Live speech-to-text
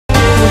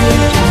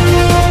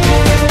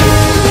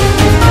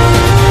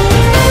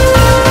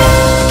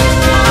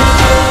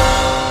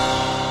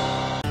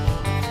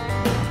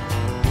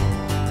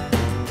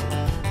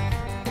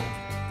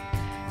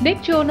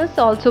Nick Jonas,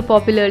 also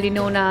popularly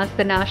known as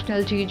the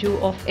National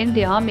Jiju of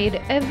India, made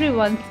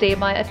everyone's day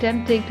by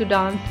attempting to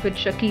dance with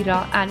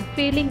Shakira and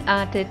failing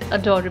at it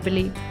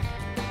adorably.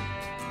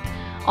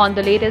 On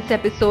the latest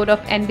episode of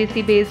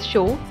NBC-based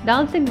show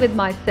Dancing with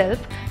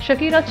Myself,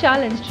 Shakira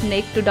challenged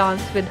Nick to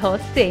dance with her,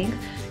 saying,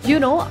 "You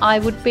know, I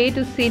would pay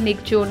to see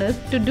Nick Jonas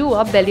to do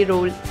a belly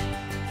roll."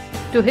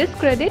 To his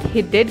credit,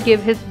 he did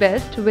give his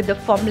best with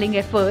the fumbling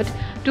effort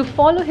to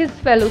follow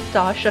his fellow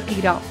star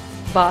Shakira.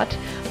 But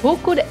who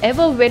could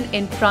ever win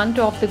in front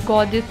of the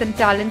gorgeous and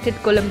talented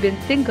Colombian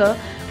singer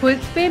who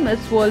is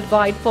famous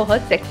worldwide for her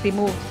sexy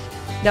moves?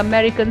 The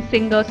American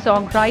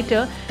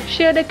singer-songwriter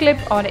shared a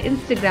clip on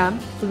Instagram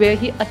where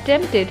he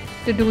attempted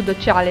to do the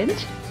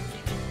challenge,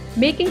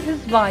 making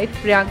his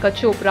wife Priyanka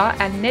Chopra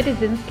and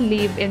netizens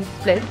leave in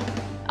splits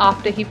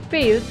after he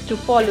fails to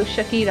follow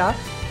Shakira,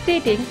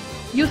 stating,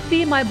 "You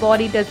see, my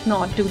body does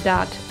not do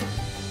that."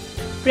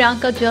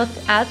 Priyanka, just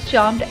as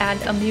charmed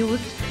and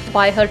amused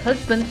by her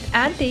husband's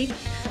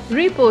antics,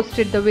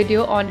 reposted the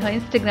video on her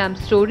Instagram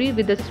story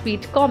with a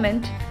sweet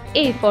comment,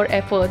 "A for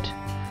effort."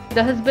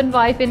 The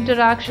husband-wife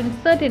interaction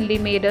certainly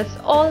made us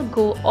all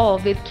go awe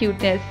with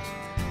cuteness.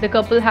 The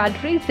couple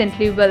had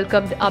recently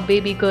welcomed a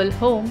baby girl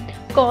home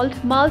called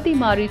Malti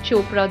Mari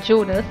Chopra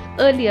Jonas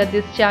earlier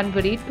this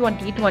January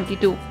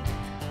 2022.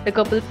 The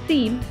couple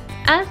seemed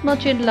as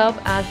much in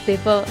love as they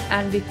were,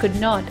 and we could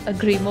not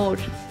agree more.